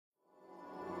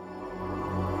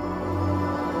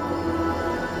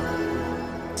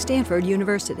Stanford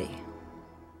University.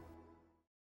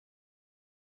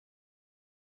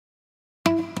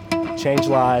 Change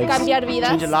lives. Cambiar vidas.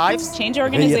 Change lives. Change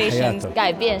organizations.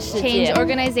 改变世界 Change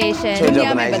organizations.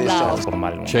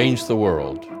 Change the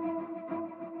world.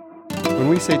 When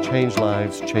we say change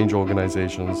lives, change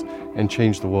organizations, and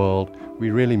change the world, we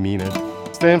really mean it.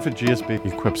 Stanford GSB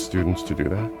equips students to do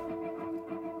that.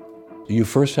 You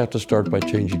first have to start by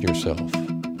changing yourself.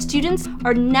 Students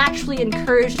are naturally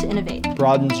encouraged to innovate.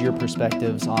 Broadens your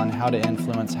perspectives on how to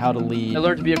influence, how to lead. I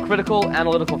learned to be a critical,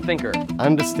 analytical thinker.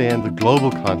 Understand the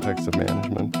global context of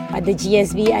management. At the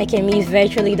GSB, I can meet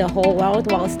virtually the whole world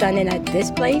while standing at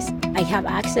this place. I have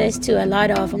access to a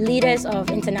lot of leaders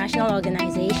of international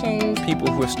organizations. People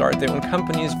who have started their own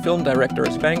companies, film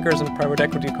directors, bankers, and private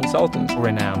equity consultants.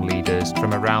 Renowned leaders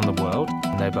from around the world,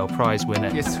 Nobel Prize winner.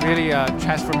 It's really a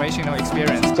transformational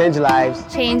experience. Change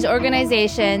lives. Change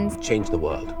organizations. Change the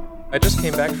world. I just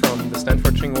came back from the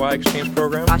Stanford Tsinghua exchange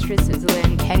program. Austria,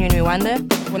 Switzerland, Kenya, and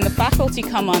Rwanda. When the faculty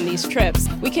come on these trips,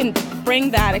 we can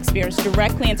bring that experience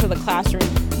directly into the classroom.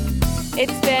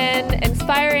 It's been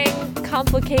inspiring,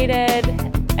 complicated,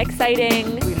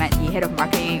 exciting. We met the head of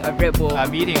marketing of Red Bull. A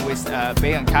meeting with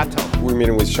Bain Capital. We're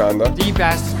meeting with Shanda, the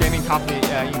best streaming company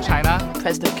in China.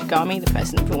 President Kagame, the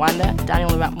president of Rwanda.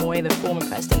 Daniel Arap Moi, the former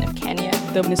president of Kenya.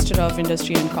 The Minister of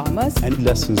Industry and Commerce. And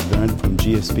lessons learned from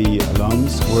GSB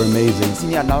alums were amazing.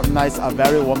 Senior alumni are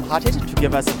very warm-hearted to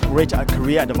give us great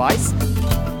career advice.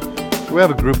 We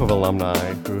have a group of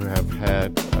alumni who have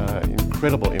had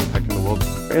incredible impact in the world.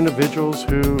 Individuals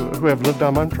who have lived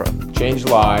our mantra. Change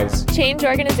lives. Change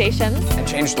organizations. And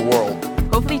change the world.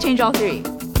 Hopefully change all three.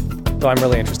 So I'm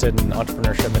really interested in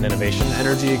entrepreneurship and innovation.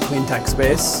 Energy, clean tech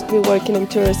space. We're working in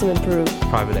tourism and Peru.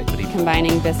 Private equity.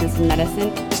 Combining business and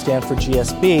medicine. Stanford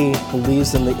GSB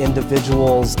believes in the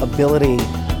individual's ability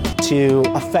to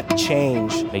affect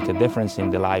change. Make a difference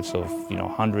in the lives of,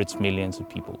 hundreds, millions of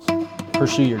people.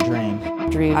 Pursue your dream.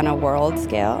 Dream on a world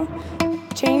scale.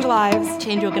 Change lives.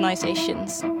 Change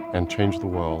organizations. And change the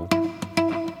world.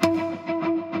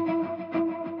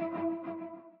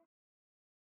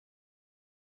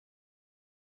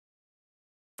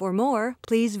 For more,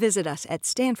 please visit us at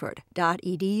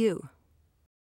stanford.edu.